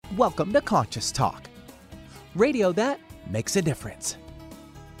Welcome to Conscious Talk, radio that makes a difference.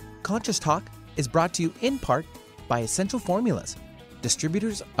 Conscious Talk is brought to you in part by Essential Formulas,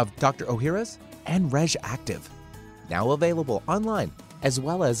 distributors of Dr. Ohhira's and Reg Active, now available online as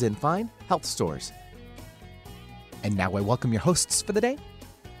well as in fine health stores. And now I welcome your hosts for the day,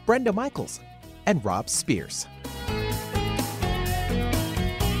 Brenda Michaels and Rob Spears.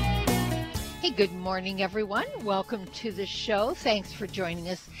 Hey, good morning, everyone. Welcome to the show. Thanks for joining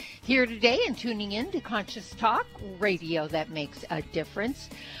us here today and tuning in to Conscious Talk, radio that makes a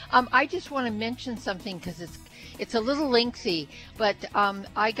difference. I just want to mention something because it's a little lengthy, but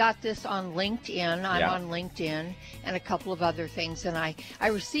I got this on LinkedIn. I'm on LinkedIn and a couple of other things, and I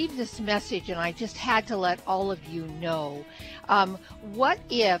received this message, and I just had to let all of you know. What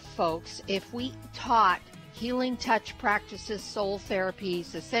if, folks, if we taught healing touch practices, soul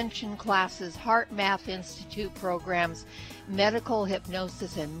therapies, ascension classes, Heart Math Institute programs, medical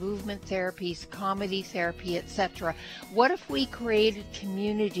hypnosis and movement therapies, comedy therapy, etc.? What if we created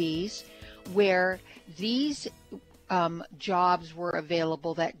communities where these jobs were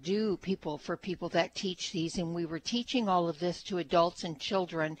available that do for people that teach these, and we were teaching all of this to adults and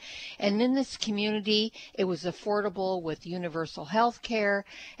children, and in this community it was affordable with universal health care,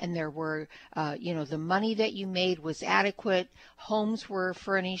 and there were the money that you made was adequate, homes were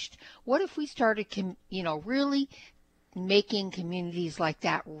furnished. What if we started really making communities like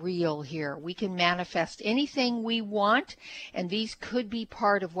that real here? We can manifest anything we want, and these could be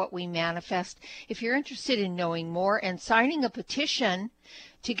part of what we manifest. If you're interested in knowing more and signing a petition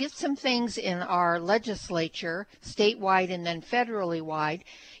to get some things in our legislature, statewide and then federally wide,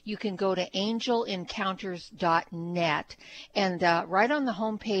 you can go to angelencounters.net, and right on the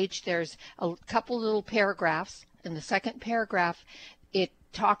home page there's a couple little paragraphs. In the second paragraph it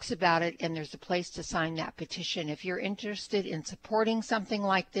talks about it, and there's a place to sign that petition. If you're interested in supporting something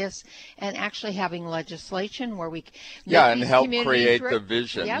like this and actually having legislation where we and help create the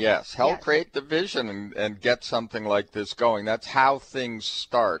vision. Help create the vision and get something like this going. That's how things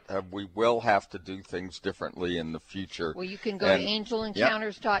start. We will have to do things differently in the future. Well, you can go to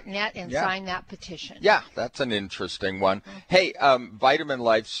angelencounters.net and sign that petition. Yeah, that's an interesting one. Mm-hmm. Hey, Vitamin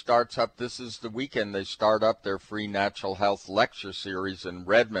Life starts up. This is the weekend. They start up their free natural health lecture series in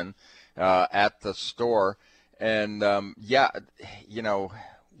Redmond at the store. And,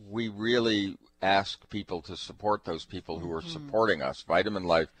 we really ask people to support those people who are supporting us. Vitamin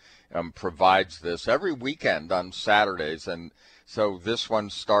Life provides this every weekend on Saturdays. And so this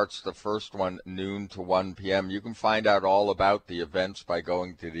one starts, the first one, noon to 1 p.m. You can find out all about the events by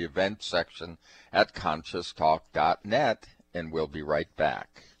going to the events section at conscioustalk.net. And we'll be right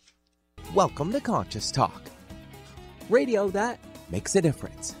back. Welcome to Conscious Talk, radio that makes a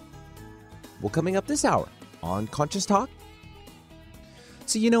difference. Well, coming up this hour on Conscious Talk.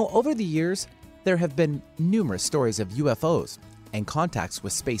 So, over the years, there have been numerous stories of UFOs and contacts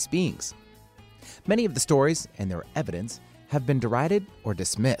with space beings. Many of the stories and their evidence have been derided or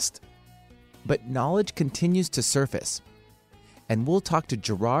dismissed. But knowledge continues to surface. And we'll talk to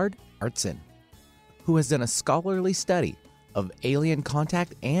Gerard Aartsen, who has done a scholarly study of alien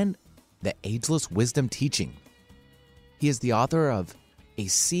contact and the ageless wisdom teaching. He is the author of A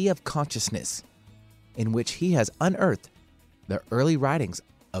Sea of Consciousness, in which he has unearthed the early writings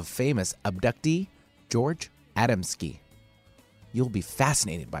of famous abductee George Adamski. You'll be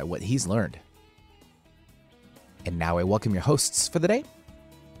fascinated by what he's learned. And now I welcome your hosts for the day,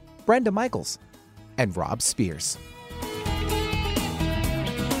 Brenda Michaels and Rob Spears.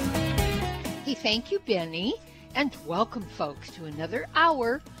 Hey, thank you, Benny, and welcome, folks, to another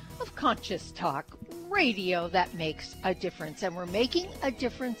hour of Conscious Talk, radio that makes a difference. And we're making a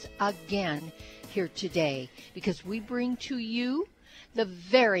difference again here today because we bring to you the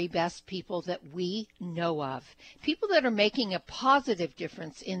very best people that we know of, people that are making a positive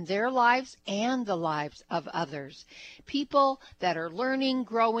difference in their lives and the lives of others, people that are learning,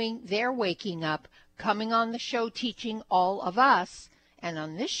 growing, they're waking up, coming on the show, teaching all of us. And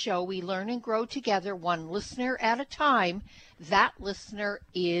on this show, we learn and grow together, one listener at a time. That listener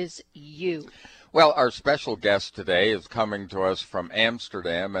is you. Well, our special guest today is coming to us from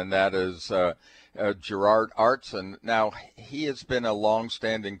Amsterdam, and that is Gerard Aartsen. Now, he has been a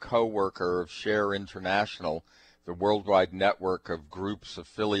long-standing co-worker of Share International, the worldwide network of groups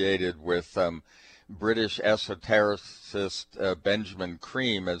affiliated with British esotericist Benjamin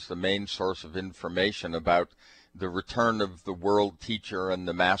Creme as the main source of information about the return of the world teacher and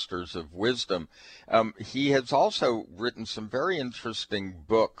the masters of wisdom. He has also written some very interesting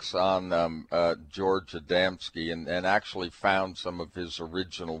books on George Adamski, and actually found some of his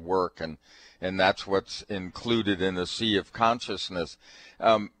original work, and that's what's included in A Sea of Consciousness.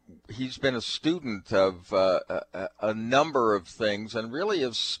 He's been a student of a number of things, and really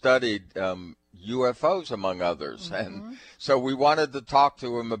has studied UFOs, among others. Mm-hmm. And so we wanted to talk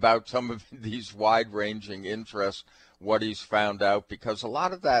to him about some of these wide-ranging interests, what he's found out, because a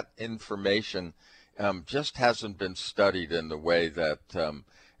lot of that information just hasn't been studied in the way that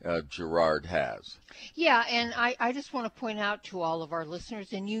Gerard has. Yeah, and I just want to point out to all of our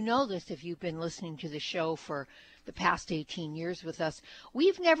listeners, and you know this if you've been listening to the show for the past 18 years with us,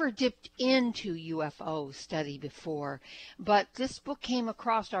 we've never dipped into UFO study before, but this book came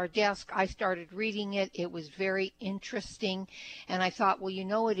across our desk. I started reading it. It was very interesting, and I thought, well, you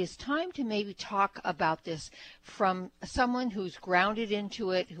know, it is time to maybe talk about this from someone who's grounded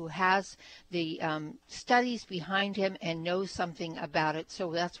into it, who has the studies behind him and knows something about it.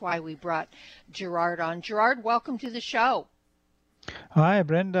 So that's why we brought Gerard on. Gerard, welcome to the show. Hi,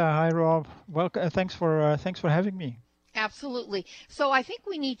 Brenda. Hi, Rob. Welcome. Thanks for having me. Absolutely. So I think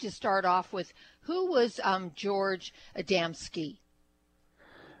we need to start off with who was George Adamski.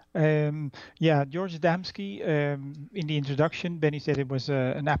 George Adamski. In the introduction, Benny said it was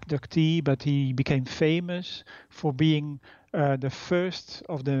an abductee, but he became famous for being the first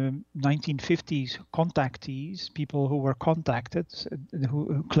of the 1950s contactees, people who were contacted,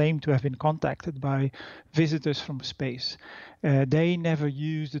 who claimed to have been contacted by visitors from space. They never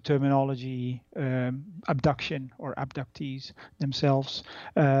used the terminology abduction or abductees themselves.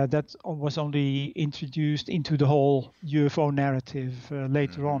 That was only introduced into the whole UFO narrative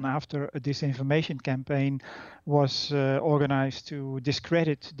later on, after a disinformation campaign was organized to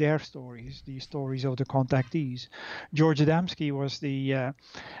discredit their stories, the stories of the contactees. George Adamski was the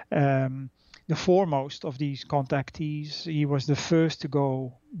foremost of these contactees. He was the first to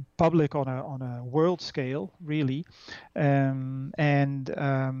go public on a world scale, really, he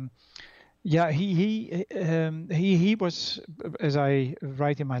was, as I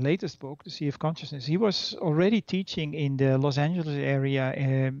write in my latest book, The Sea of Consciousness, he was already teaching in the Los Angeles area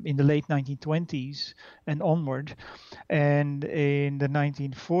in the late 1920s and onward. And in the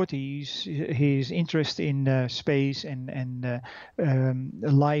 1940s, his interest in space and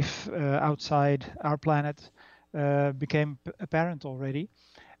life outside our planet became apparent already.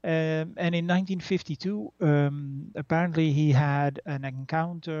 And in 1952, apparently he had an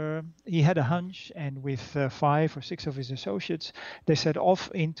encounter, he had a hunch, and with 5 or 6 of his associates, they set off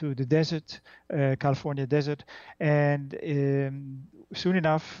into the desert, California desert, and soon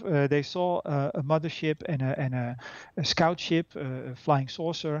enough they saw a mothership and a scout ship, a flying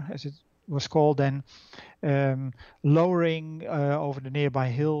saucer, as it was called then, lowering over the nearby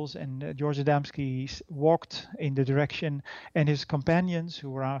hills, and George Adamski walked in the direction, and his companions, who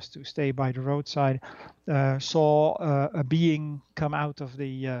were asked to stay by the roadside, saw a being come out of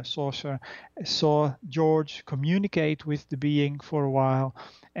the saucer, saw George communicate with the being for a while,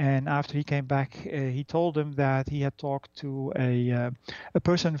 and after he came back, he told them that he had talked to a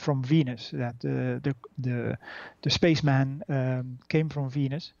person from Venus, that the spaceman came from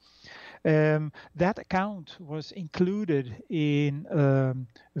Venus. That account was included in a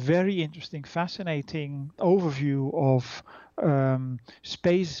very interesting, fascinating overview of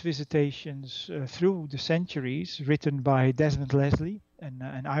space visitations through the centuries, written by Desmond Leslie,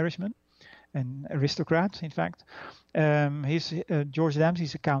 an Irishman, an aristocrat, in fact. George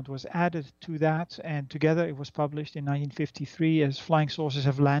Adamski's account was added to that, and together it was published in 1953 as Flying Saucers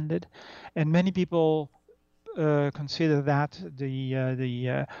Have Landed, and many people consider that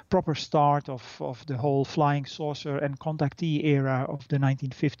the proper start of the whole flying saucer and contactee era of the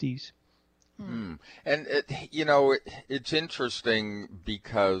 1950s. And it's interesting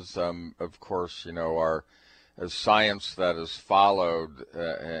because, of course, our science that has followed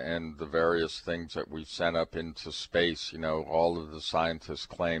and the various things that we've sent up into space, all of the scientists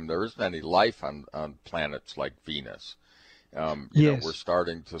claim there isn't any life on planets like Venus. Yes. We're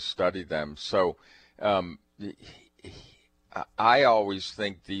starting to study them. So I always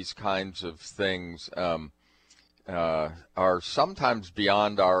think these kinds of things are sometimes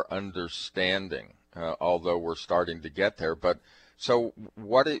beyond our understanding, although we're starting to get there. But so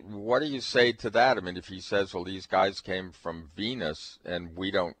what do you say to that? I mean, if he says, well, these guys came from Venus and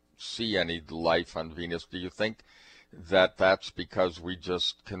we don't see any life on Venus, do you think that that's because we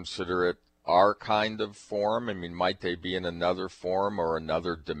just consider it our kind of form? I mean, might they be in another form or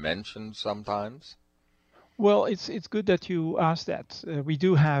another dimension sometimes? Well, it's good that you asked that. We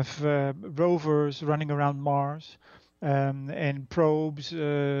do have rovers running around Mars, and probes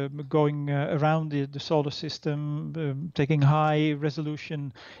going around the solar system, taking high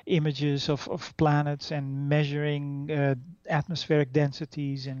resolution images of planets and measuring atmospheric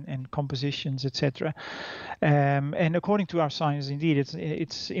densities and compositions, etc. And according to our science, indeed,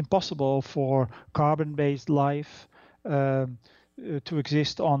 it's impossible for carbon-based life to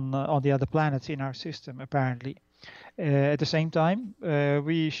exist on the other planets in our system, apparently. At the same time,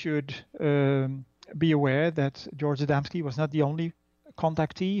 we should be aware that George Adamski was not the only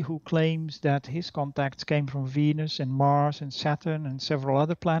contactee who claims that his contacts came from Venus and Mars and Saturn and several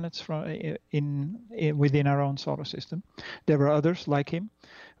other planets within our own solar system. There were others like him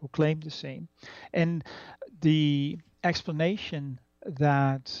who claimed the same. And the explanation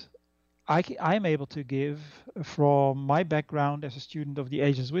that I'm able to give from my background as a student of the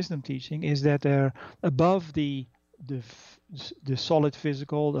Ageless Wisdom teaching is that they're above the solid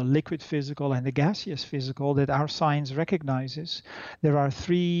physical, the liquid physical, and the gaseous physical that our science recognizes. There are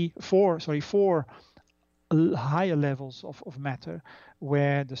four higher levels of matter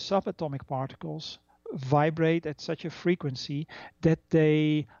where the subatomic particles vibrate at such a frequency that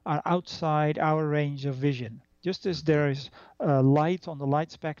they are outside our range of vision. Just as there is light on the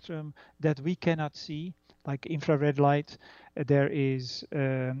light spectrum that we cannot see, like infrared light, there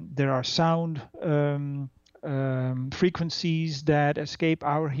are sound frequencies that escape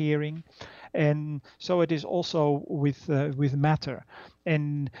our hearing, and so it is also with matter.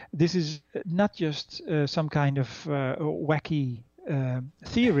 And this is not just some kind of wacky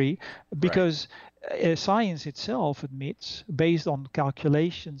theory, because science itself admits, based on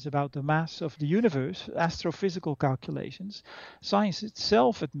calculations about the mass of the universe, astrophysical calculations, science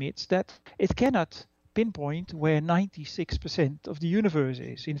itself admits that it cannot pinpoint where 96% of the universe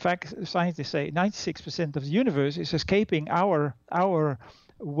is. In fact, scientists say 96% of the universe is escaping our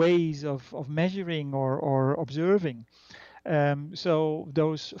ways of measuring or observing. So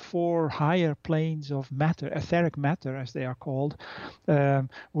those four higher planes of matter, etheric matter as they are called,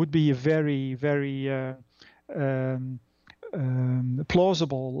 would be a very, very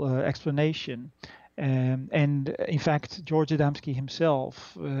plausible explanation. And in fact, George Adamski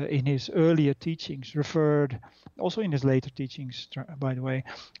himself, in his earlier teachings, referred, also in his later teachings, by the way,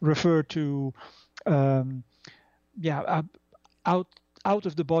 referred to out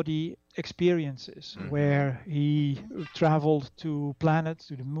of the body experiences, where he traveled to planets,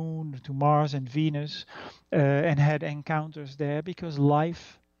 to the moon, to Mars and Venus, and had encounters there because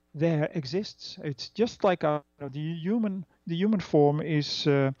life there exists. It's just like the human form is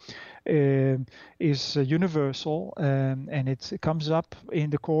universal, and it comes up in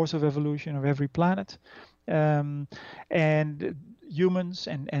the course of evolution of every planet, and humans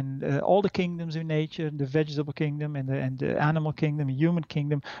and all the kingdoms in nature, the vegetable kingdom and the animal kingdom, the human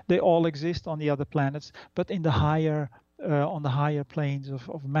kingdom, they all exist on the other planets, but in the higher on the higher planes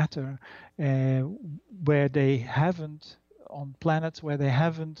of matter, where they haven't, on planets where they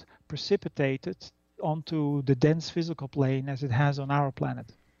haven't precipitated onto the dense physical plane as it has on our planet.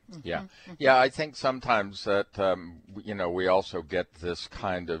 Yeah. Yeah, I think sometimes that, we also get this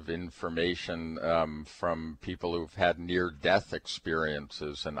kind of information from people who've had near-death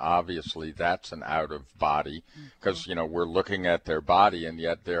experiences, and obviously that's an out-of-body, because, we're looking at their body, and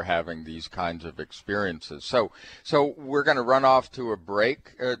yet they're having these kinds of experiences. So we're going to run off to a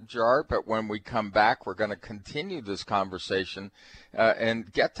break, Gerard, but when we come back, we're going to continue this conversation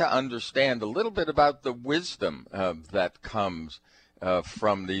and get to understand a little bit about the wisdom that comes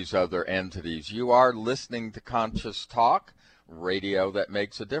from these other entities. You are listening to Conscious Talk, radio that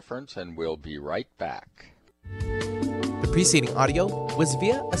makes a difference, and we'll be right back. The preceding audio was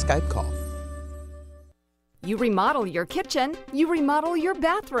via a Skype call. You remodel your kitchen, you remodel your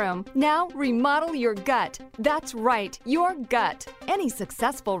bathroom. Now remodel your gut. That's right, your gut. Any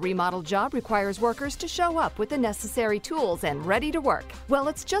successful remodel job requires workers to show up with the necessary tools and ready to work. Well,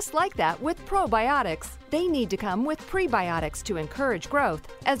 it's just like that with probiotics. They need to come with prebiotics to encourage growth,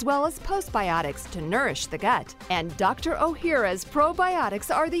 as well as postbiotics to nourish the gut. And Dr. Ohhira's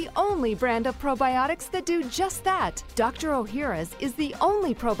probiotics are the only brand of probiotics that do just that. Dr. Ohhira's is the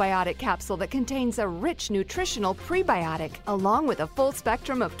only probiotic capsule that contains a rich nutritional prebiotic, along with a full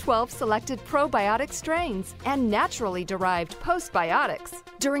spectrum of 12 selected probiotic strains and naturally derived postbiotics.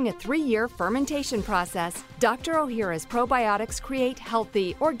 During a 3-year fermentation process, Dr. Ohhira's probiotics create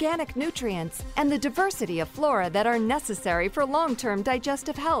healthy, organic nutrients and the diversity of flora that are necessary for long-term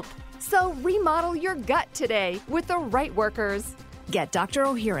digestive health. So remodel your gut today with the right workers. Get Dr.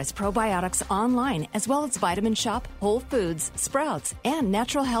 Ohhira's probiotics online, as well as Vitamin Shoppe, Whole Foods, Sprouts, and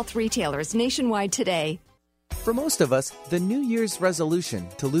natural health retailers nationwide today. For most of us, the New Year's resolution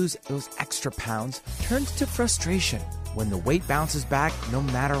to lose those extra pounds turns to frustration when the weight bounces back no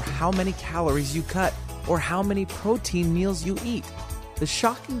matter how many calories you cut or how many protein meals you eat. The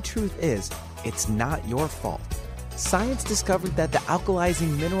shocking truth is, it's not your fault. Science discovered that the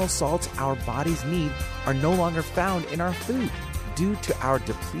alkalizing mineral salts our bodies need are no longer found in our food due to our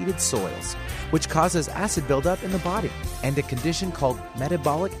depleted soils, which causes acid buildup in the body and a condition called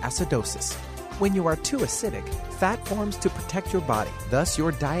metabolic acidosis. When you are too acidic, fat forms to protect your body. Thus,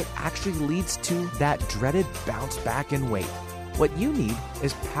 your diet actually leads to that dreaded bounce back in weight. What you need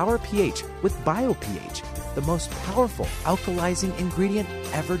is Power pH with BioPH, the most powerful alkalizing ingredient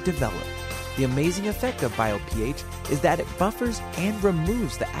ever developed. The amazing effect of BioPH is that it buffers and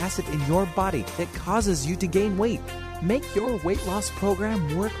removes the acid in your body that causes you to gain weight. Make your weight loss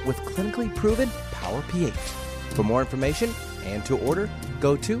program work with clinically proven Power pH. For more information and to order,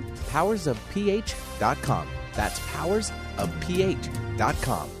 go to powersofph.com. That's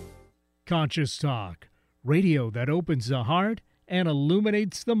powersofph.com. Conscious Talk, radio that opens the heart and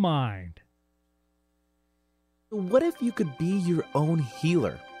illuminates the mind. What if you could be your own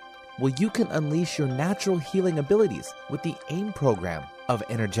healer? Well, you can unleash your natural healing abilities with the AIM program of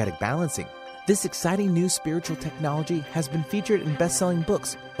energetic balancing. This exciting new spiritual technology has been featured in best-selling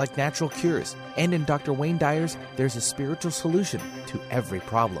books like Natural Cures, and in Dr. Wayne Dyer's There's a Spiritual Solution to Every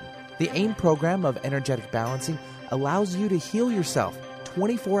Problem. The AIM program of energetic balancing allows you to heal yourself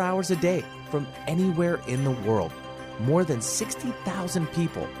 24 hours a day from anywhere in the world. More than 60,000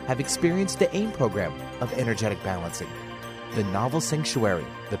 people have experienced the AIM program of energetic balancing. The novel Sanctuary,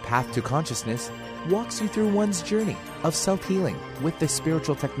 The Path to Consciousness, walks you through one's journey of self-healing with this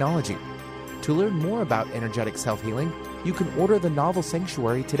spiritual technology. To learn more about energetic self-healing, you can order the novel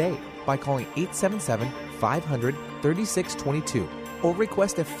Sanctuary today by calling 877-500-3622 or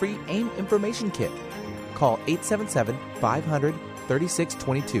request a free AIM information kit. Call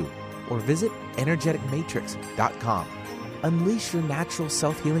 877-500-3622 or visit energeticmatrix.com. Unleash your natural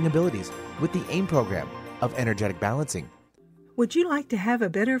self-healing abilities with the AIM program of energetic balancing. Would you like to have a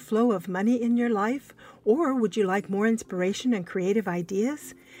better flow of money in your life? Or would you like more inspiration and creative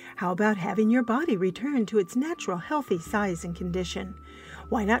ideas? How about having your body return to its natural healthy size and condition?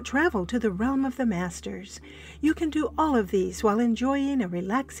 Why not travel to the realm of the masters? You can do all of these while enjoying a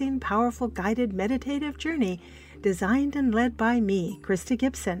relaxing, powerful, guided meditative journey designed and led by me, Krista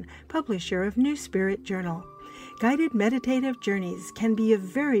Gibson, publisher of New Spirit Journal. Guided meditative journeys can be a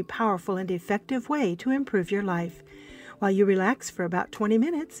very powerful and effective way to improve your life. While you relax for about 20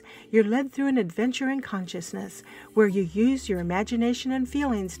 minutes, you're led through an adventure in consciousness where you use your imagination and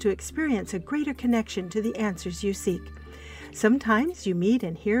feelings to experience a greater connection to the answers you seek. Sometimes you meet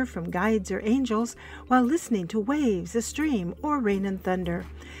and hear from guides or angels while listening to waves, a stream, or rain and thunder.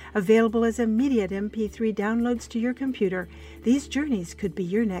 Available as immediate MP3 downloads to your computer, these journeys could be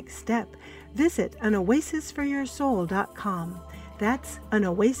your next step. Visit anoasisforyoursoul.com. That's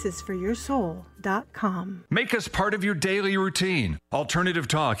anoasisforyoursoul.com. Make us part of your daily routine. Alternative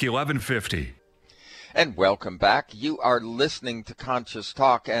Talk 1150. And welcome back. You are listening to Conscious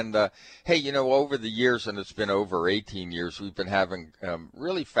Talk. And, hey, you know, over the years, and it's been over 18 years, we've been having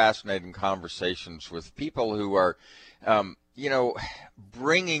really fascinating conversations with people who are, you know,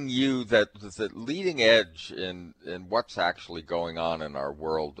 bringing you the leading edge in what's actually going on in our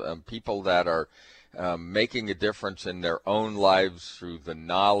world. People that are making a difference in their own lives through the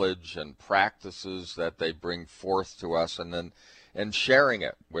knowledge and practices that they bring forth to us, and sharing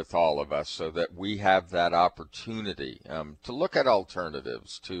it with all of us so that we have that opportunity to look at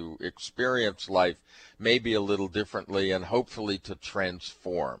alternatives, to experience life maybe a little differently, and hopefully to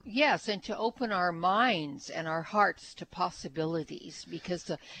transform. Yes, and to open our minds and our hearts to possibilities,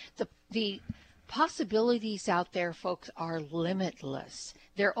 because the possibilities out there, folks, are limitless.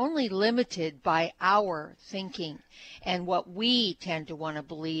 They're only limited by our thinking and what we tend to want to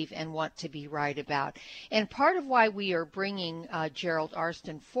believe and want to be right about. And part of why we are bringing Gerald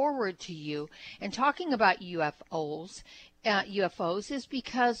Aartsen forward to you and talking about UFOs is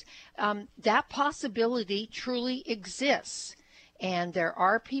because that possibility truly exists. And there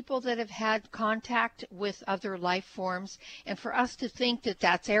are people that have had contact with other life forms. And for us to think that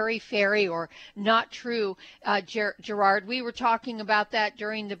that's airy-fairy or not true, Gerard, we were talking about that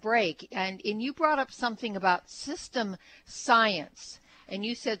during the break. And you brought up something about system science. And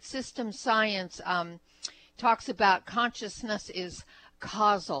you said system science talks about consciousness is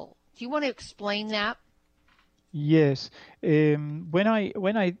causal. Do you want to explain that? Yes. When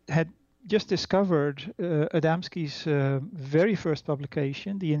I had just discovered Adamski's very first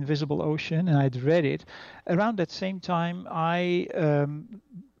publication, The Invisible Ocean, and I'd read it. Around that same time, I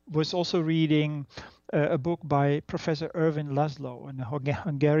was also reading a book by Professor Erwin Laszlo, a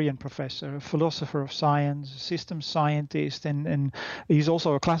Hungarian professor, a philosopher of science, systems scientist, and he's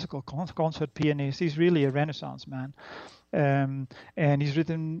also a classical concert pianist. He's really a Renaissance man. And he's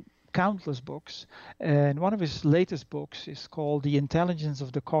written countless books, and one of his latest books is called The Intelligence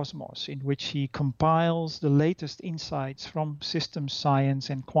of the Cosmos, in which he compiles the latest insights from systems science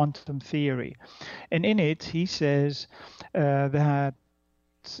and quantum theory. And in it he says that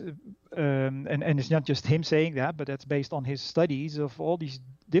and it's not just him saying that, but that's based on his studies of all these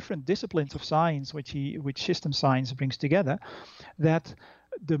different disciplines of science which system science brings together, that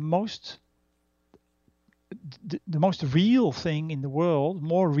the most real thing in the world,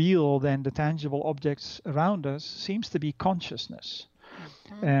 more real than the tangible objects around us, seems to be consciousness.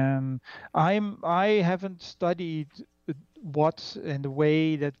 I haven't studied what and the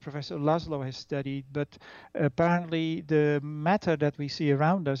way that Professor Laszlo has studied, but apparently the matter that we see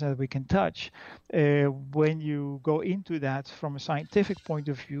around us that we can touch, when you go into that from a scientific point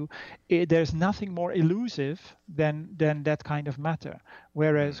of view, there's nothing more elusive than that kind of matter,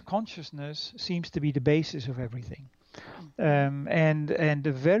 whereas consciousness seems to be the basis of everything. And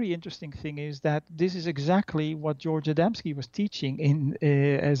the very interesting thing is that this is exactly what George Adamski was teaching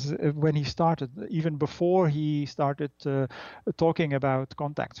when he started, even before he started talking about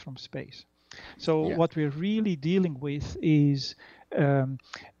contacts from space. So what we're really dealing with is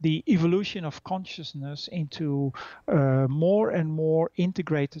the evolution of consciousness into more and more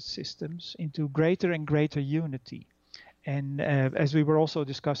integrated systems, into greater and greater unity. And as we were also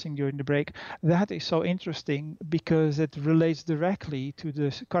discussing during the break, that is so interesting because it relates directly to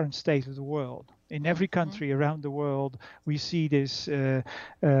the current state of the world. In every country around the world, we see this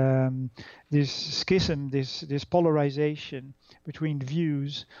schism, this polarization between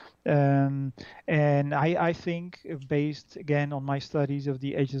views. And I think, based again on my studies of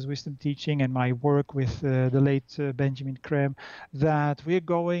the Ageless Wisdom teaching and my work with the late Benjamin Krem, that we're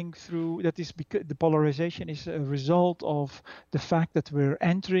going through, that is because the polarization is a result of the fact that we're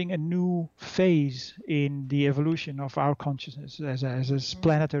entering a new phase in the evolution of our consciousness as a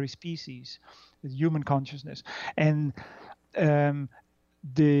planetary species, human consciousness. And the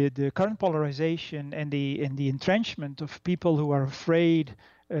current polarization and the entrenchment of people who are afraid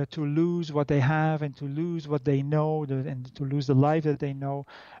to lose what they have and to lose what they know and to lose the life that they know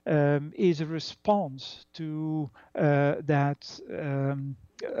is a response to that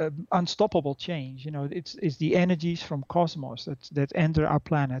unstoppable change. You know, it's the energies from cosmos that enter our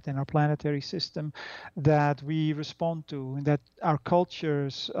planet and our planetary system that we respond to, and that our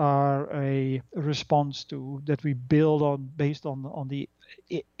cultures are a response to, that we build on based on the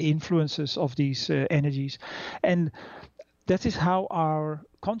influences of these energies. And that is how our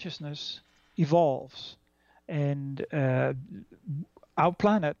consciousness evolves. And our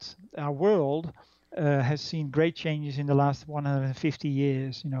planet, our world, has seen great changes in the last 150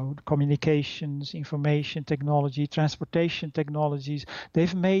 years. You know, communications, information technology, transportation technologies.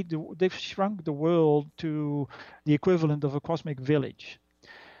 They've shrunk the world to the equivalent of a cosmic village.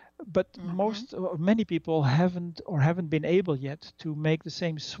 But many people haven't been able yet to make the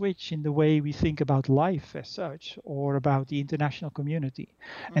same switch in the way we think about life as such, or about the international community.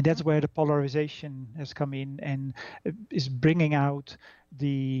 And that's where the polarization has come in and is bringing out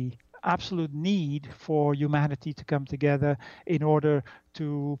the absolute need for humanity to come together in order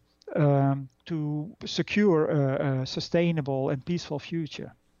to secure a sustainable and peaceful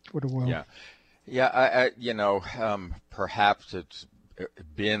future for the world. Perhaps it's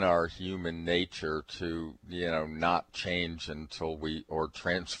been our human nature to not change or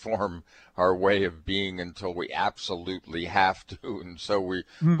transform our way of being until we absolutely have to, and so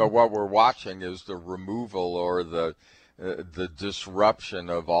but what we're watching is the removal or the disruption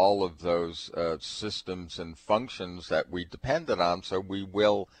of all of those systems and functions that we depended on. So we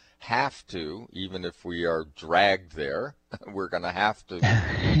will have to, even if we are dragged there, we're going to have to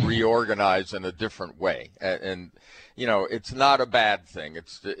reorganize in a different way. And it's not a bad thing.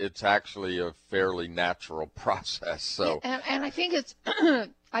 It's actually a fairly natural process. So and I think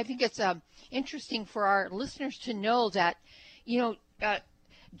it's interesting for our listeners to know that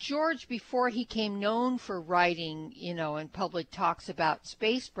George, before he came known for writing, in public talks about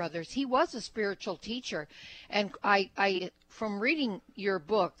Space Brothers, he was a spiritual teacher. And I from reading your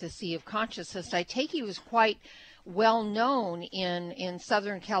book, The Sea of Consciousness, I take he was quite well known in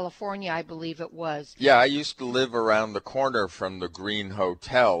Southern California, I believe it was. Yeah, I used to live around the corner from the Green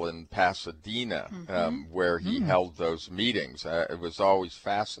Hotel in Pasadena, where he held those meetings. It was always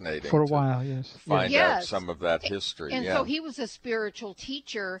fascinating for a while, yes, find out some of that history. And so he was a spiritual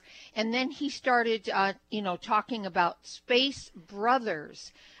teacher, and then he started, talking about Space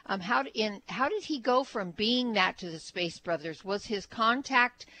Brothers. How did he go from being that to the Space Brothers? Was his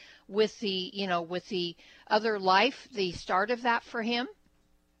contact with the other life the start of that for him?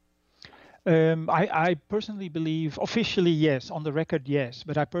 I personally believe, officially yes, on the record yes,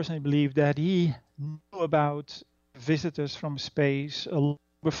 but I personally believe that he knew about visitors from space long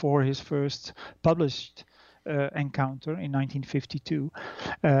before his first published encounter in 1952.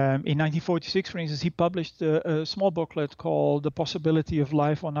 In 1946, for instance, he published a small booklet called The Possibility of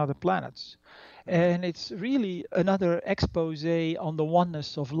Life on Other Planets. And it's really another expose on the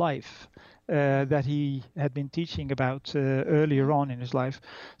oneness of life that he had been teaching about earlier on in his life.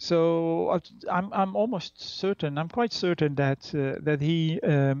 So I'm almost certain, I'm quite certain that he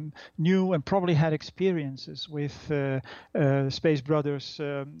knew and probably had experiences with Space Brothers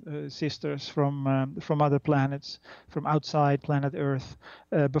sisters from other planets, from outside planet Earth,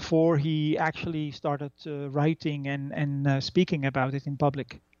 before he actually started writing and speaking about it in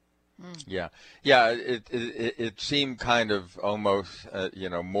public. Yeah. It seemed kind of almost,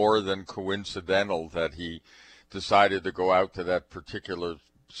 more than coincidental that he decided to go out to that particular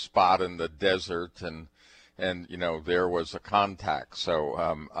spot in the desert, and there was a contact.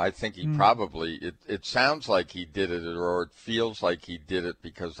 So I think he probably, it sounds like he did it, or it feels like he did it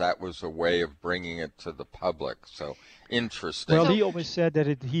because that was a way of bringing it to the public. So interesting. Well, he always said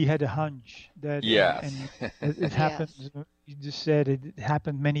that he had a hunch that and it happened. Yes. You just said it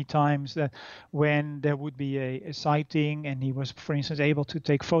happened many times that when there would be a sighting and he was, for instance, able to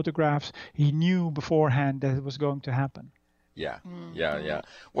take photographs, he knew beforehand that it was going to happen. Yeah.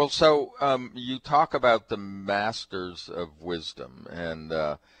 Well, so you talk about the Masters of Wisdom, and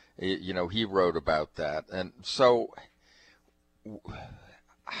he wrote about that, and so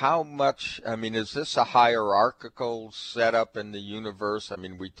how much? I mean, is this a hierarchical setup in the universe? I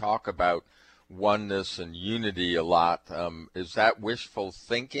mean, we talk about oneness and unity a lot. Is that wishful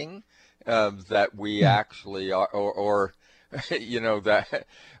thinking that we actually are, or that,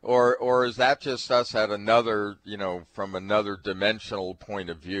 or is that just us at another, from another dimensional point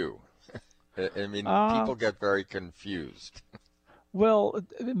of view? I mean, people get very confused. Well,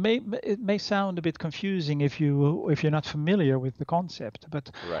 it may sound a bit confusing if you're not familiar with the concept,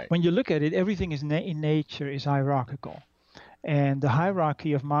 but when you look at it, everything is in nature is hierarchical, and the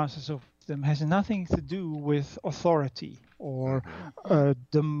hierarchy of Masters of Wisdom has nothing to do with authority or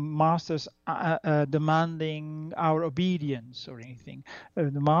the masters demanding our obedience or anything.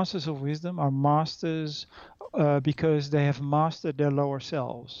 The Masters of Wisdom are masters because they have mastered their lower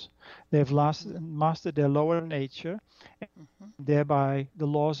selves. They have mastered their lower nature, thereby the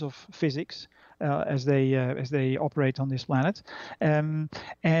laws of physics as they operate on this planet.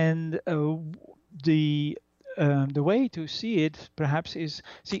 The way to see it perhaps is,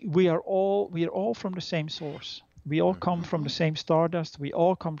 we are all from the same source. We all come from the same stardust. We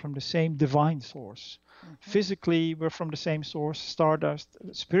all come from the same divine source. Physically, we're from the same source, stardust.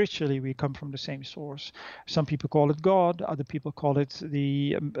 Spiritually, we come from the same source. Some people call it God. Other people call it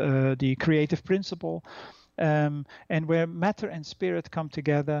the creative principle. And where matter and spirit come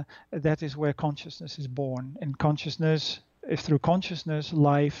together, that is where consciousness is born. And consciousness, through consciousness,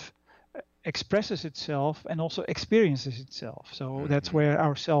 life expresses itself and also experiences itself. So that's where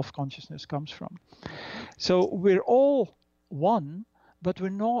our self-consciousness comes from. So we're all one, but we're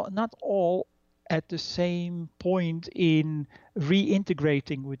not all at the same point in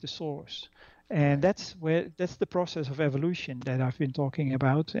reintegrating with the source. And that's the process of evolution that I've been talking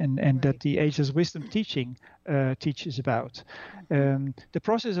about, and that the Ages of Wisdom teaching teaches about. The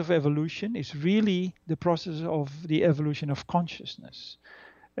process of evolution is really the process of the evolution of consciousness,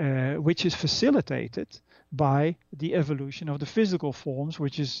 which is facilitated by the evolution of the physical forms,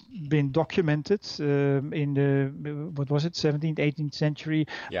 which has been documented in the 17th, 18th century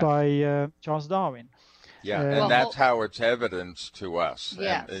by Charles Darwin. Yeah, and that's how it's evidenced to us.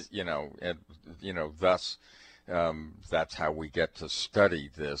 Yes. And thus that's how we get to study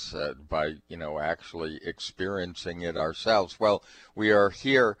this by, actually experiencing it ourselves. Well, we are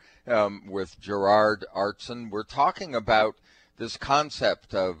here with Gerard Aartsen. We're talking about this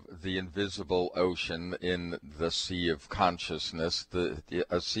concept of the invisible ocean in the Sea of Consciousness.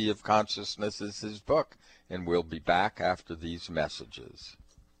 A Sea of Consciousness is his book, and we'll be back after these messages.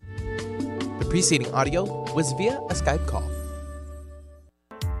 The preceding audio was via a Skype call.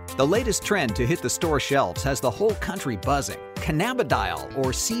 The latest trend to hit the store shelves has the whole country buzzing. Cannabidiol,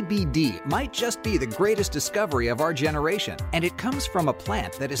 or CBD, might just be the greatest discovery of our generation, and it comes from a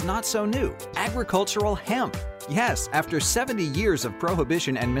plant that is not so new, agricultural hemp. Yes, after 70 years of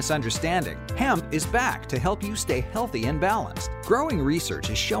prohibition and misunderstanding, hemp is back to help you stay healthy and balanced. Growing research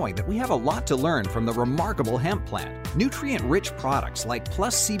is showing that we have a lot to learn from the remarkable hemp plant. Nutrient-rich products like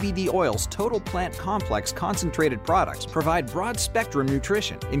Plus CBD Oil's Total Plant Complex concentrated products provide broad-spectrum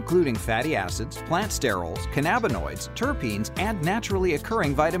nutrition, including fatty acids, plant sterols, cannabinoids, terpenes, and naturally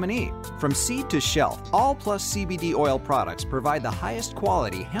occurring vitamin E. From seed to shelf, all Plus CBD Oil products provide the highest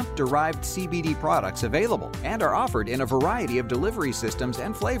quality hemp-derived CBD products available and are offered in a variety of delivery systems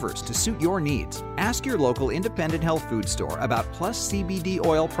and flavors to suit your needs. Ask your local independent health food store about Plus CBD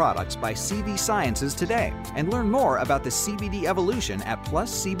Oil products by CV Sciences today and learn more about the CBD evolution at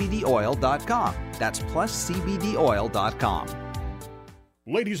pluscbdoil.com. That's pluscbdoil.com.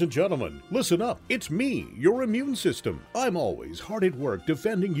 Ladies and gentlemen, listen up. It's me, your immune system. I'm always hard at work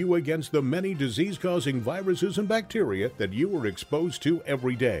defending you against the many disease-causing viruses and bacteria that you are exposed to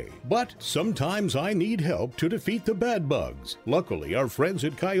every day. But sometimes I need help to defeat the bad bugs. Luckily, our friends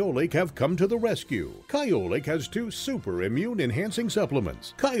at Kyolic have come to the rescue. Kyolic has 2 super immune-enhancing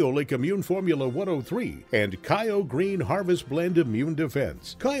supplements, Kyolic Immune Formula 103 and Kyo Green Harvest Blend Immune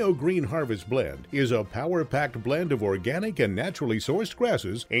Defense. Kyo Green Harvest Blend is a power-packed blend of organic and naturally sourced grasses,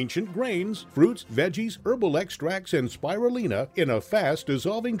 ancient grains, fruits, veggies, herbal extracts, and spirulina in a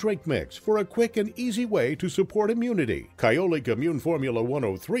fast-dissolving drink mix for a quick and easy way to support immunity. Kyolic Immune Formula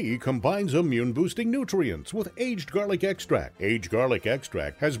 103 combines immune-boosting nutrients with aged garlic extract. Aged garlic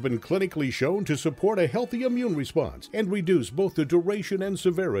extract has been clinically shown to support a healthy immune response and reduce both the duration and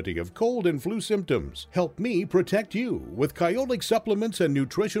severity of cold and flu symptoms. Help me protect you with Kyolic supplements and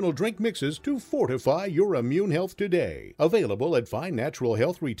nutritional drink mixes to fortify your immune health today. Available at fine natural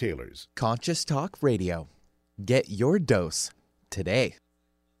health retailers. Conscious Talk Radio. Get your dose today.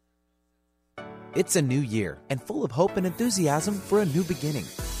 It's a new year and full of hope and enthusiasm for a new beginning.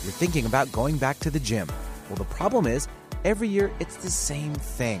 You're thinking about going back to the gym. Well, the problem is, every year it's the same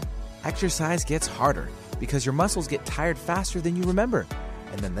thing. Exercise gets harder because your muscles get tired faster than you remember.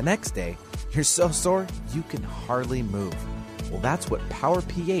 And then the next day, you're so sore you can hardly move. Well, that's what Power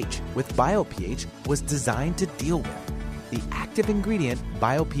pH with BioPH was designed to deal with. The active ingredient,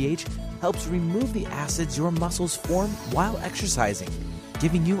 BioPH, helps remove the acids your muscles form while exercising,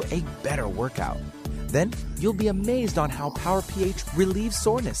 giving you a better workout. Then, you'll be amazed on how Power pH relieves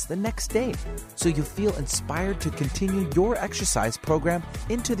soreness the next day, so you feel inspired to continue your exercise program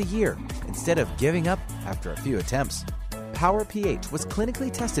into the year instead of giving up after a few attempts. Power pH was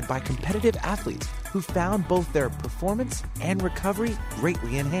clinically tested by competitive athletes who found both their performance and recovery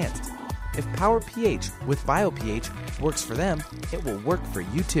greatly enhanced. If Power pH with BioPH works for them, it will work for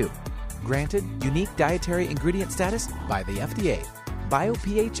you too. Granted unique dietary ingredient status by the FDA.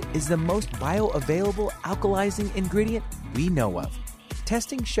 BioPH is the most bioavailable alkalizing ingredient we know of.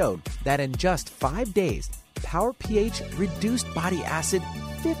 Testing showed that in just 5 days, Power pH reduced body acid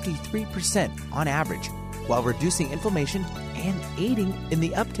 53% on average, while reducing inflammation and aiding in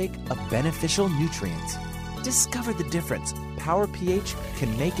the uptake of beneficial nutrients. Discover the difference Power pH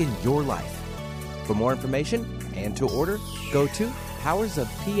can make in your life. For more information and to order, go to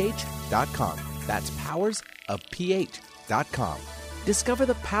powersofph.com. That's powersofph.com. Discover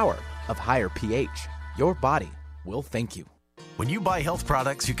the power of higher pH. Your body will thank you. When you buy health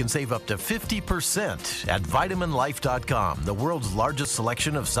products, you can save up to 50% at vitaminlife.com, the world's largest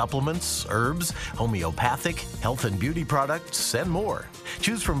selection of supplements, herbs, homeopathic, health and beauty products, and more.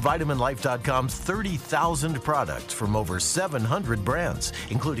 Choose from vitaminlife.com's 30,000 products from over 700 brands,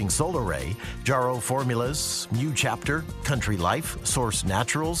 including Solaray, Jarrow Formulas, New Chapter, Country Life, Source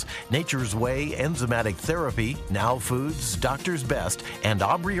Naturals, Nature's Way, Enzymatic Therapy, Now Foods, Doctor's Best, and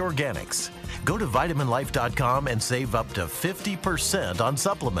Aubrey Organics. Go to vitaminlife.com and save up to 50% on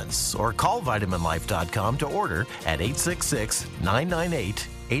supplements, or call vitaminlife.com to order at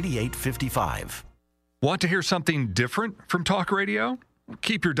 866-998-8855. Want to hear something different from talk radio?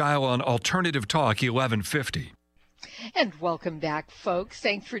 Keep your dial on Alternative Talk 1150. And welcome back, folks.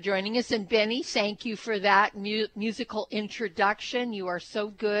 Thanks for joining us. And Benny, thank you for that musical introduction. You are so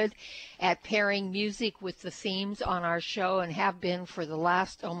good at pairing music with the themes on our show and have been for the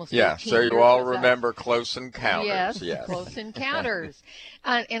last almost 15 years. Yeah, so you all remember Close Encounters. Yes, Close Encounters.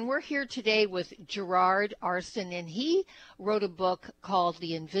 And we're here today with Gerard Aartsen, and he wrote a book called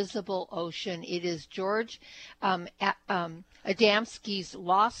The Invisible Ocean. It is George Adamski's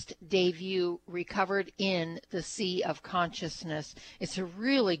lost debut, recovered in the Sea of Consciousness. It's a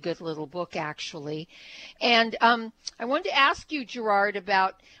really good little book, actually. And I wanted to ask you, Gerard,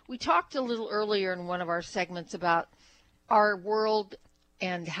 about, we talked a little earlier in one of our segments about our world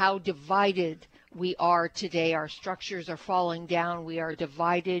and how divided we are today. Our structures are falling down. We are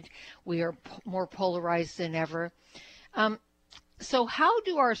divided. We are more polarized than ever. So how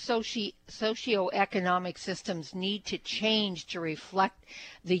do our socioeconomic systems need to change to reflect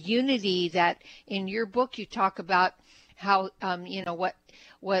the unity that in your book you talk about how,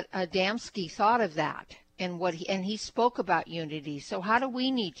 what Adamski thought of that and he spoke about unity. So how do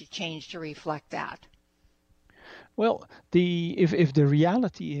we need to change to reflect that? Well, if the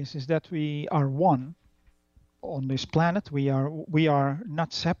reality is that we are one on this planet, we are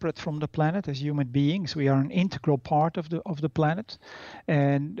not separate from the planet as human beings. We are an integral part of the planet,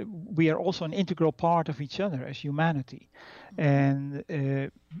 and we are also an integral part of each other as humanity. And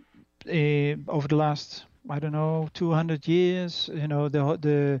over the last, 200 years,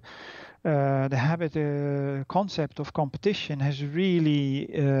 the concept of competition has really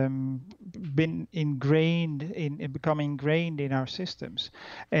been becoming ingrained in our systems.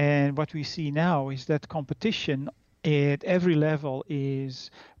 And what we see now is that competition at every level is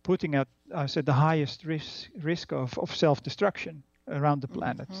putting at us at the highest risk of self-destruction around the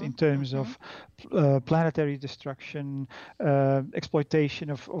planet in terms of planetary destruction, exploitation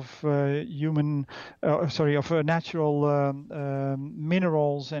of natural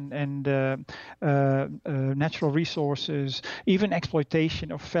minerals and natural resources, even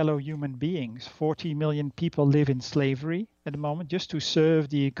exploitation of fellow human beings. 40 million people live in slavery at the moment just to serve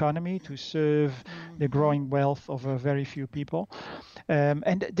the economy, to serve the growing wealth of a very few people.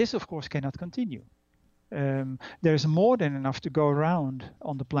 And this, of course, cannot continue. There's more than enough to go around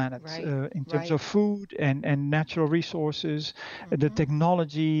on the planet in terms of food and natural resources. The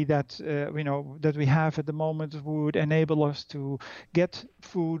technology that we have at the moment would enable us to get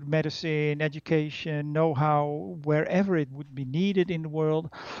food, medicine, education, know-how wherever it would be needed in the world.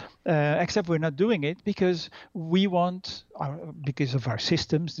 Except we're not doing it because because of our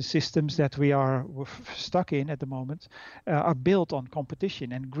systems, the systems that we're stuck in at the moment are built on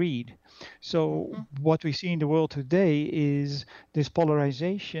competition and greed. So what we see in the world today is this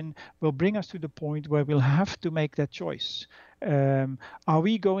polarization will bring us to the point where we'll have to make that choice. Are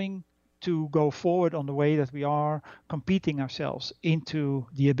we going to go forward on the way that we are, competing ourselves into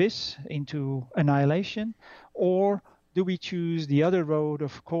the abyss, into annihilation, or do we choose the other road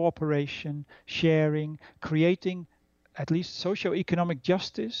of cooperation, sharing, creating at least socio-economic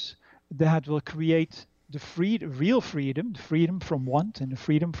justice that will create the real freedom, the freedom from want and the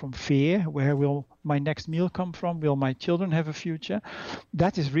freedom from fear? Where will my next meal come from? Will my children have a future?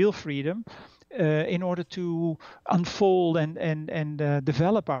 That is real freedom. In order to unfold and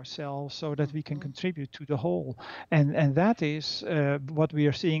develop ourselves so that we can contribute to the whole. And that is what we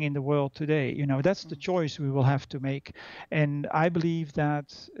are seeing in the world today. That's the choice we will have to make. And I believe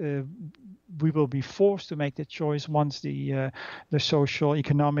that we will be forced to make that choice once the social,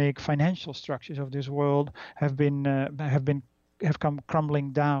 economic, financial structures of this world have come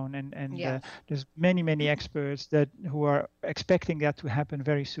crumbling down. And Yes. There's many experts who are expecting that to happen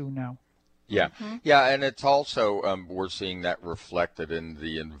very soon now. Yeah, yeah, and it's also we're seeing that reflected in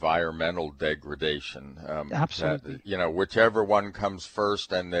the environmental degradation. Absolutely. That, whichever one comes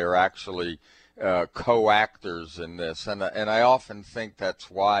first, and they're actually co-actors in this. And I often think that's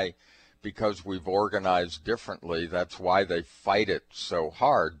why, because we've organized differently, that's why they fight it so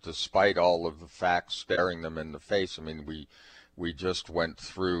hard, despite all of the facts staring them in the face. I mean, we just went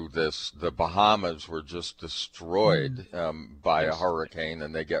through this. The Bahamas were just destroyed by a hurricane,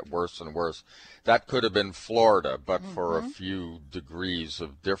 and they get worse and worse. That could have been Florida, but for a few degrees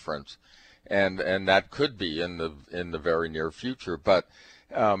of difference, and that could be in the very near future. But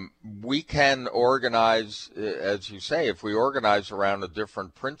we can organize, as you say, if we organize around a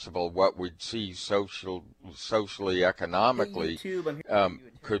different principle, what we'd see socially, economically,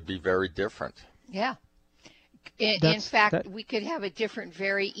 could be very different. Yeah. In fact, we could have it different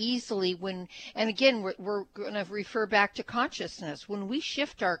very easily and again, we're going to refer back to consciousness. When we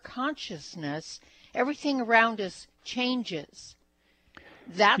shift our consciousness, everything around us changes.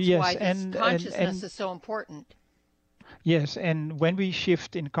 That's why this consciousness is so important. Yes, and when we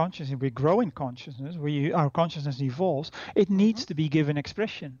shift in consciousness, we grow in consciousness, our consciousness evolves, it needs to be given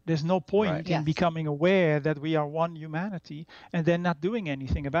expression. There's no point in becoming aware that we are one humanity and then not doing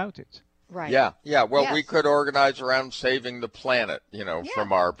anything about it. Right. Yeah. Well, we could organize around saving the planet,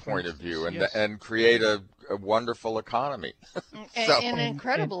 from our point of view, and create a wonderful economy. An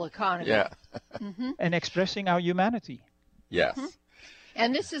incredible economy. Yeah. And expressing our humanity. Yes.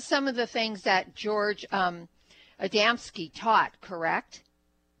 And this is some of the things that George Adamski taught, correct?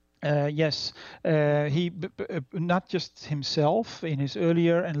 Yes, he not just himself in his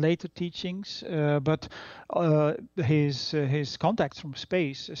earlier and later teachings, but his contacts from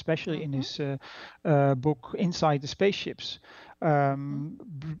space, especially in his book Inside the Spaceships,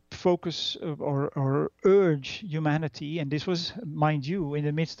 focus or urge humanity. And this was, mind you, in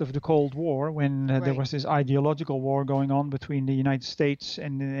the midst of the Cold War, when there was this ideological war going on between the United States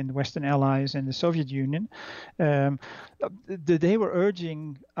and the Western Allies and the Soviet Union. They were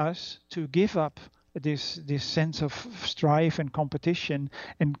urging us to give up this sense of strife and competition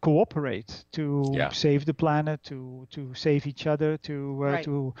and cooperate to save the planet, to save each other,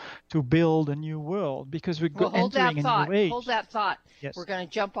 to build a new world, because we're entering a new age. Hold that thought. Yes. We're going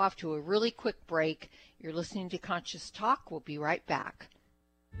to jump off to a really quick break. You're listening to Conscious Talk. We'll be right back.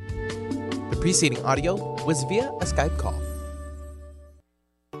 The preceding audio was via a Skype call.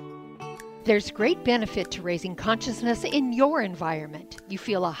 There's great benefit to raising consciousness in your environment. You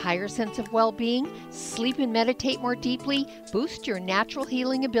feel a higher sense of well-being, sleep and meditate more deeply, boost your natural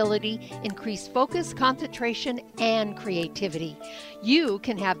healing ability, increase focus, concentration, and creativity. You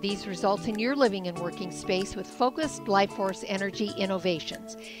can have these results in your living and working space with Focused Life Force Energy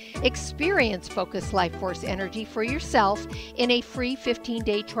Innovations. Experience Focused Life Force Energy for yourself in a free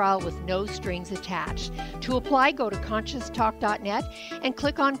 15-day trial with no strings attached. To apply, go to ConsciousTalk.net and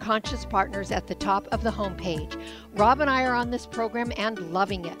click on Conscious Partners at the top of the homepage. Rob and I are on this program and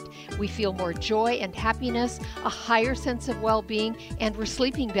loving it. We feel more joy and happiness, a higher sense of well-being, and we're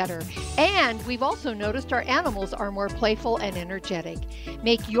sleeping better. And we've also noticed our animals are more playful and energetic.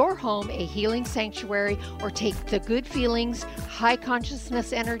 Make your home a healing sanctuary, or take the good feelings, high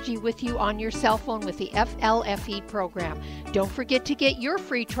consciousness energy with you on your cell phone with the FLFE program. Don't forget to get your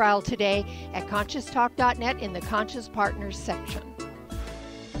free trial today at ConsciousTalk.net in the Conscious Partners section.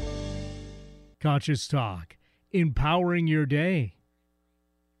 Conscious Talk, empowering your day.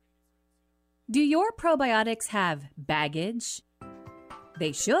 Do your probiotics have baggage?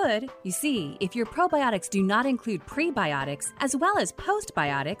 They should. You see, if your probiotics do not include prebiotics as well as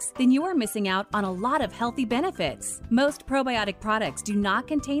postbiotics, then you are missing out on a lot of healthy benefits. Most probiotic products do not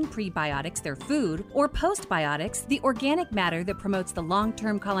contain prebiotics, their food, or postbiotics, the organic matter that promotes the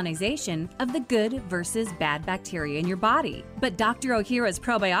long-term colonization of the good versus bad bacteria in your body. But Dr. Ohhira's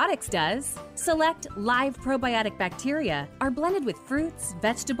probiotics does. Select live probiotic bacteria are blended with fruits,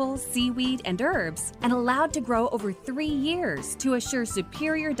 vegetables, seaweed, and herbs and allowed to grow over 3 years to assure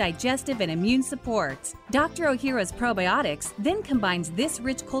superior digestive and immune support. Dr. Ohhira's probiotics then combines this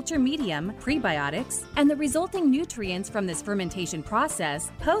rich culture medium, prebiotics, and the resulting nutrients from this fermentation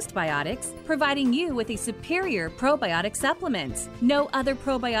process, postbiotics, providing you with a superior probiotic supplement. No other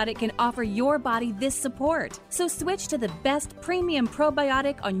probiotic can offer your body this support, so switch to the best premium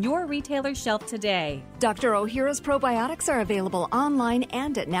probiotic on your retailer shelf today. Dr. Ohhira's probiotics are available online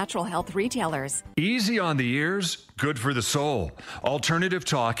and at natural health retailers. Easy on the ears, good for the soul. Alternative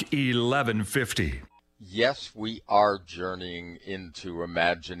Talk 1150. Yes, we are journeying into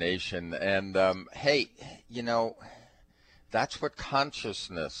imagination. And, hey, you know, that's what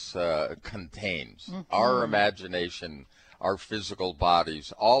consciousness contains. Mm-hmm. Our imagination, our physical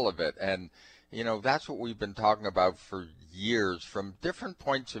bodies, all of it. And, you know, that's what we've been talking about for years from different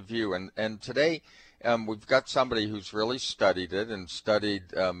points of view. And today we've got somebody who's really studied it and studied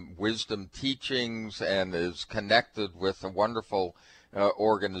wisdom teachings and is connected with a wonderful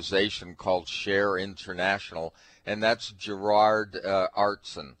organization called Share International, and that's Gerard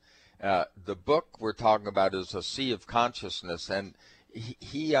Aartsen. The book we're talking about is A Sea of Consciousness, and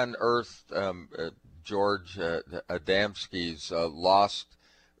he unearthed George Adamski's lost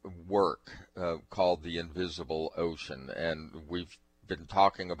work called The Invisible Ocean, and we've been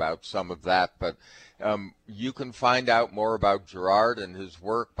talking about some of that, but you can find out more about Gerard and his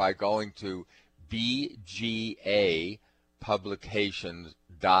work by going to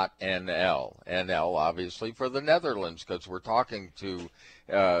bgapublications.nl. NL, obviously, for the Netherlands, because we're talking to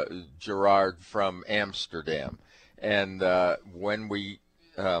Gerard from Amsterdam. And when we,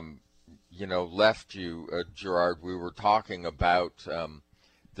 left you, Gerard, we were talking about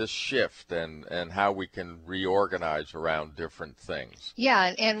this shift and how we can reorganize around different things.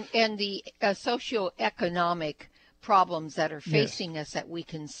 Yeah, and the socioeconomic problems that are facing us that we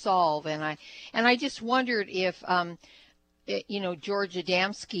can solve. And I just wondered if George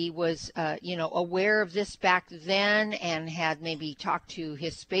Adamski was aware of this back then and had maybe talked to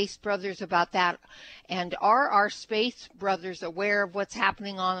his space brothers about that. And are our space brothers aware of what's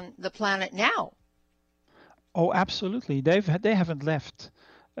happening on the planet now? Oh, absolutely. They haven't left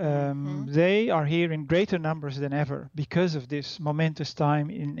They are here in greater numbers than ever because of this momentous time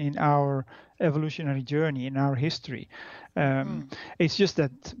in our evolutionary journey, in our history. It's just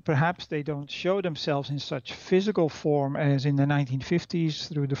that perhaps they don't show themselves in such physical form as in the 1950s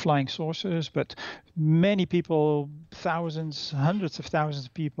through the flying saucers, but many people, thousands, hundreds of thousands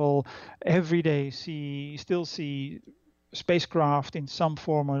of people every day still see spacecraft in some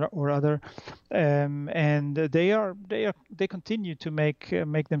form or other, and they continue to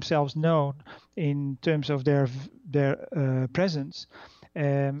make themselves known in terms of their presence,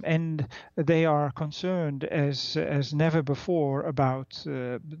 and they are concerned as never before about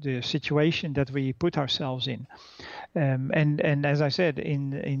the situation that we put ourselves in, and as I said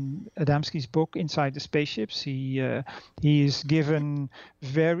in Adamski's book Inside the Spaceships, he is given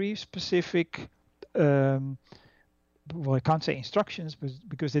very specific. Well, I can't say instructions, but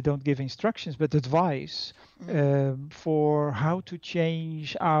because they don't give instructions, but advice for how to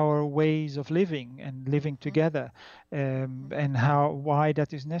change our ways of living and living together, and why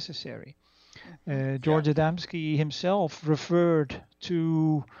that is necessary. George Adamski himself referred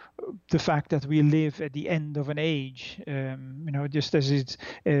to the fact that we live at the end of an age, just as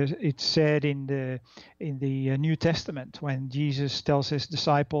it's said in the New Testament when Jesus tells his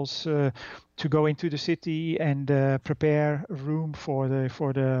disciples to go into the city and prepare a room for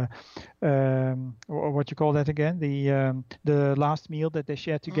the what you call that again, the last meal that they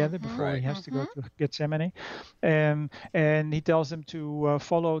share together before he has to go to Gethsemane, and he tells them to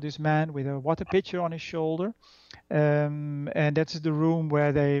follow this man with a water pitcher on his shoulder, and that's the room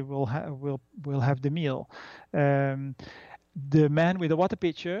where they will have the meal. The man with the water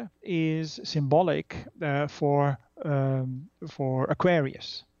pitcher is symbolic for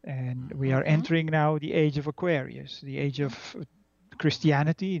Aquarius. And we are entering now the age of Aquarius. The age of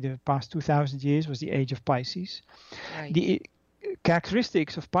Christianity, the past 2,000 years, was the age of Pisces. Right. The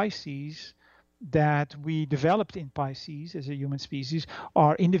characteristics of Pisces that we developed in Pisces as a human species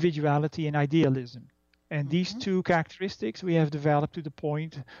are individuality and idealism. And these two characteristics we have developed to the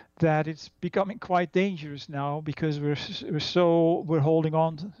point that it's becoming quite dangerous now, because we're holding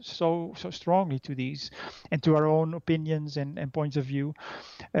on so strongly to these and to our own opinions and points of view,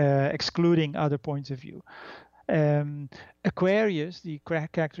 excluding other points of view. Aquarius, the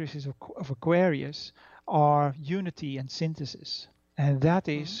characteristics of Aquarius are unity and synthesis. And that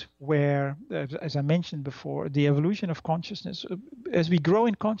is where, as I mentioned before, the evolution of consciousness, as we grow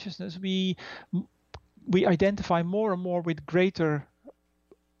in consciousness, we identify more and more with greater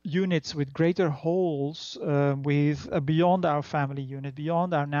units, with greater wholes, with beyond our family unit,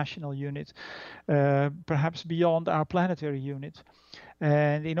 beyond our national unit, perhaps beyond our planetary unit.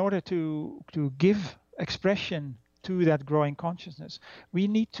 And in order to give expression to that growing consciousness, we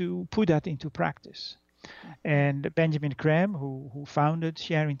need to put that into practice. And Benjamin Graham, who founded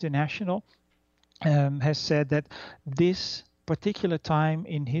Share International, has said that this particular time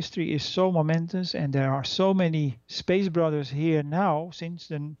in history is so momentous, and there are so many space brothers here now since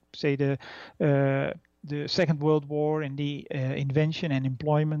the Second World War and the invention and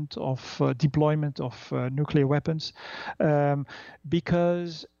deployment of nuclear weapons,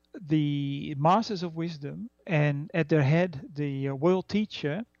 because the masters of wisdom and at their head the world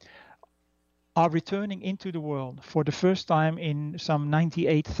teacher are returning into the world for the first time in some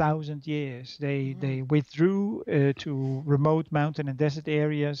 98,000 years. They withdrew to remote mountain and desert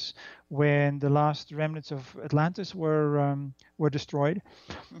areas when the last remnants of Atlantis were destroyed,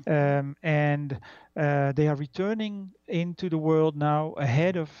 and they are returning into the world now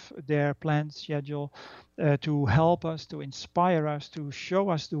ahead of their planned schedule, to help us, to inspire us, to show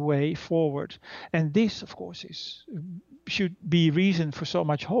us the way forward. And this, of course, should be reason for so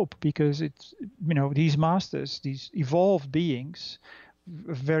much hope, because it's, these masters, these evolved beings,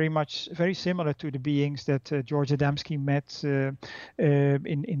 very similar to the beings that George Adamski met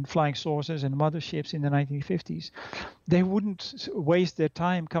in flying saucers and motherships in the 1950s. They wouldn't waste their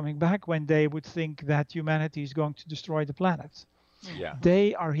time coming back when they would think that humanity is going to destroy the planet. Yeah.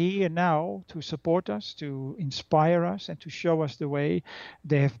 They are here now to support us, to inspire us, and to show us the way.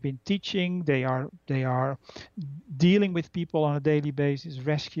 They have been teaching. They are dealing with people on a daily basis,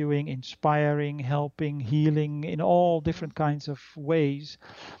 rescuing, inspiring, helping, healing in all different kinds of ways.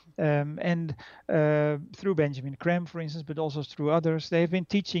 And through Benjamin Graham, for instance, but also through others, they've been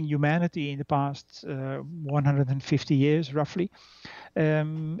teaching humanity in the past 150 years, roughly,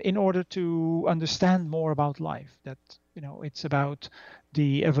 in order to understand more about life. That it's about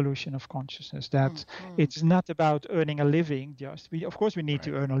the evolution of consciousness, that it's not about earning a living. Of course we need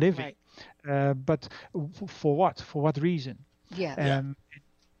to earn a living, but for what reason?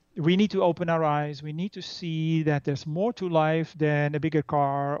 we need to open our eyes. We need to see that there's more to life than a bigger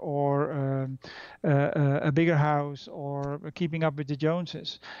car or a bigger house or keeping up with the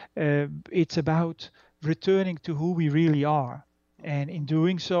Joneses. It's about returning to who we really are. And in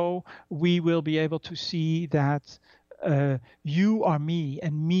doing so, we will be able to see that you are me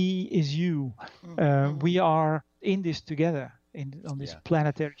and me is you. We are in this together on this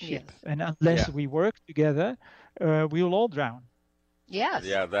planetary ship. Yes. And unless we work together, we will all drown. Yes.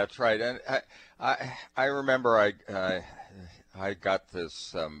 Yeah, that's right. And I remember I got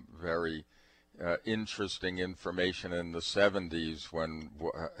this very interesting information in the 70s when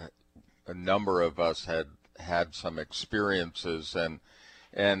a number of us had some experiences,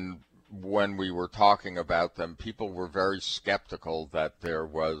 and when we were talking about them, people were very skeptical that there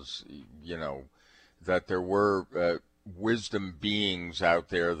was, that there were wisdom beings out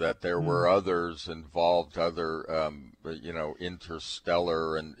there, that there were others involved, other,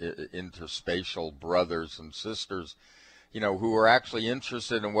 interstellar and interspatial brothers and sisters, who were actually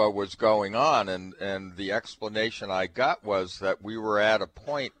interested in what was going on. And the explanation I got was that we were at a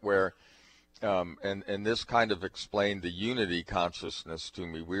point where, and this kind of explained the unity consciousness to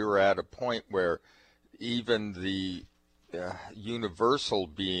me. We were at a point where even the universal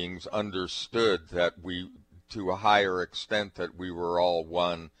beings understood that to a higher extent, that we were all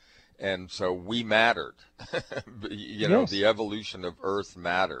one, and so we mattered. The evolution of Earth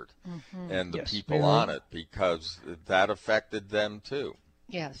mattered, and the people on it, because that affected them too.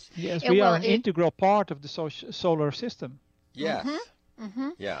 Yes. Yes, we are an integral part of the solar system. Yes.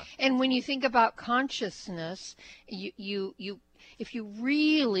 Yeah. And when you think about consciousness, you if you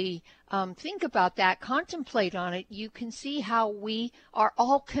really think about that, contemplate on it, you can see how we are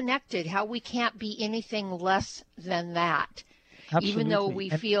all connected, how we can't be anything less than that. Absolutely. Even though we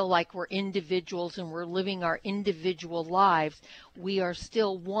feel like we're individuals and we're living our individual lives, we are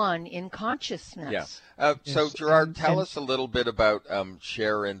still one in consciousness. Yeah. So, Gerard, tell us a little bit about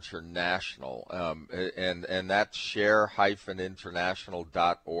Share International, and that's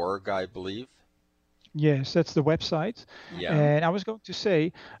share-international.org, I believe. Yes, that's the website. Yeah. And I was going to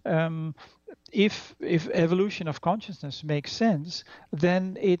say, if evolution of consciousness makes sense,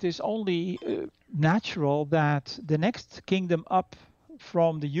 then it is only natural that the next kingdom up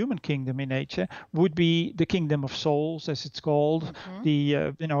from the human kingdom in nature would be the kingdom of souls, as it's called,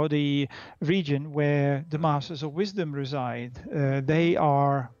 the region where the masters of wisdom reside.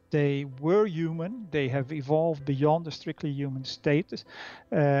 They were human. They have evolved beyond the strictly human status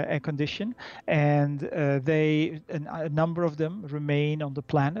and condition, and a number of them remain on the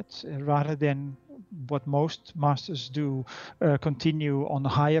planet rather than what most masters do, continue on the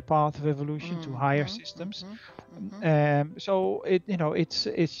higher path of evolution to higher systems. So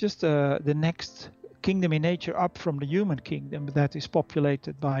it's just the next kingdom in nature up from the human kingdom that is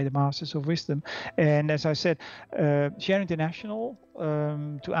populated by the masters of wisdom. And as I said, Share International,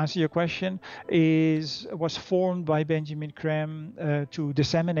 to answer your question, was formed by Benjamin Graham to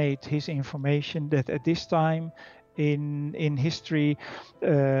disseminate his information that at this time in history,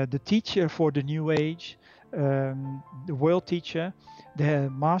 the teacher for the New Age, the world teacher, the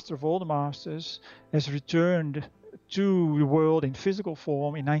master of all the masters, has returned to the world in physical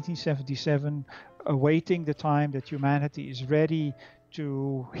form in 1977, awaiting the time that humanity is ready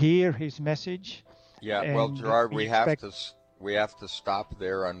to hear his message. Yeah, well, Gerard, we have to stop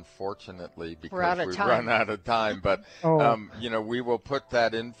there, unfortunately, because we've run out of time. But we will put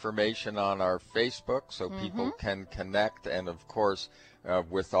that information on our Facebook so people can connect, and of course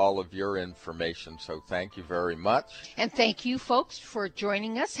with all of your information. So thank you very much. And thank you, folks, for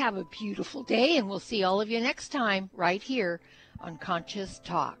joining us. Have a beautiful day, and we'll see all of you next time right here on Conscious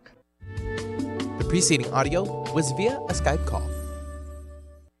Talk. The preceding audio was via a Skype call.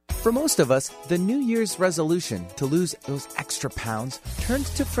 For most of us, the New Year's resolution to lose those extra pounds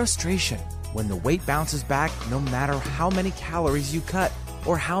turns to frustration when the weight bounces back no matter how many calories you cut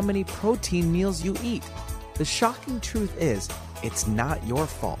or how many protein meals you eat. The shocking truth is, it's not your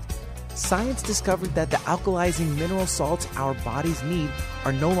fault. Science discovered that the alkalizing mineral salts our bodies need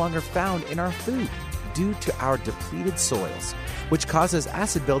are no longer found in our food due to our depleted soils, which causes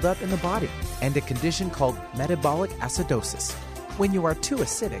acid buildup in the body and a condition called metabolic acidosis. When you are too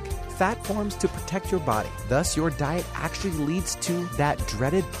acidic, fat forms to protect your body. Thus, your diet actually leads to that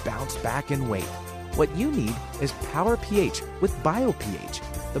dreaded bounce back in weight. What you need is Power pH with BioPH,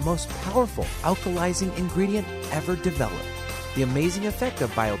 the most powerful alkalizing ingredient ever developed. The amazing effect of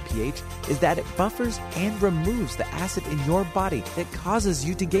BioPH is that it buffers and removes the acid in your body that causes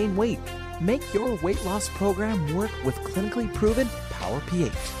you to gain weight. Make your weight loss program work with clinically proven Power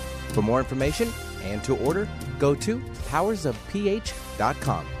pH. For more information and to order, go to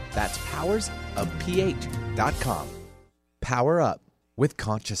powersofph.com. That's powersofph.com. Power up with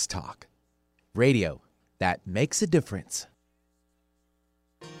Conscious Talk. Radio that makes a difference.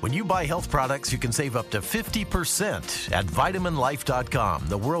 When you buy health products, you can save up to 50% at vitaminlife.com,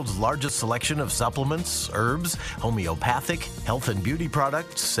 the world's largest selection of supplements, herbs, homeopathic, health and beauty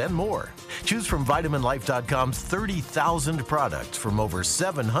products, and more. Choose from vitaminlife.com's 30,000 products from over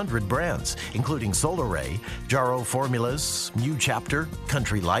 700 brands, including Solaray, Jarrow Formulas, New Chapter,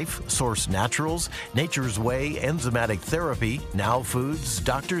 Country Life, Source Naturals, Nature's Way, Enzymatic Therapy, Now Foods,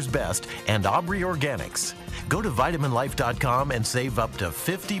 Doctor's Best, and Aubrey Organics. Go to vitaminlife.com and save up to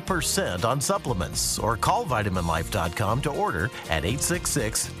 50% on supplements, or call vitaminlife.com to order at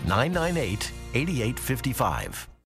 866-998-8855.